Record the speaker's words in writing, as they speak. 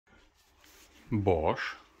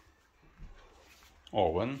Bosch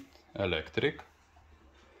oven, electric.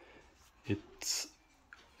 It's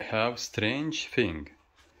have strange thing.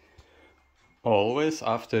 Always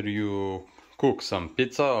after you cook some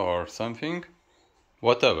pizza or something,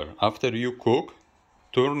 whatever, after you cook,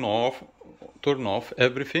 turn off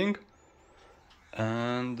everything,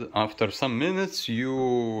 and after some minutes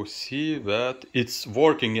you see that it's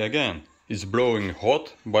working again. It's blowing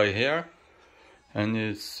hot by air, and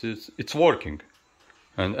it's working,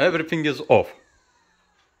 and everything is off.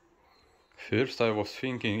 First I was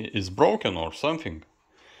thinking it's broken or something,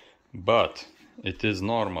 but it is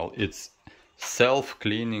normal. It's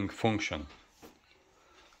self-cleaning function.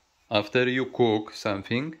 After you cook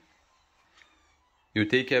something, you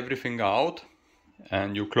take everything out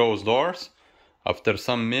and you close doors. After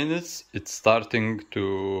some minutes it's starting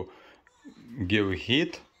to give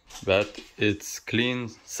heat, that it's clean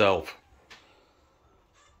self.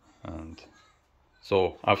 And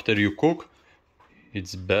so after you cook,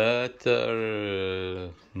 it's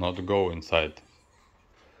better not go inside.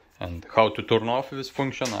 And how to turn off this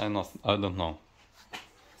function, I don't know.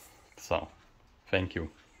 So, thank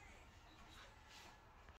you.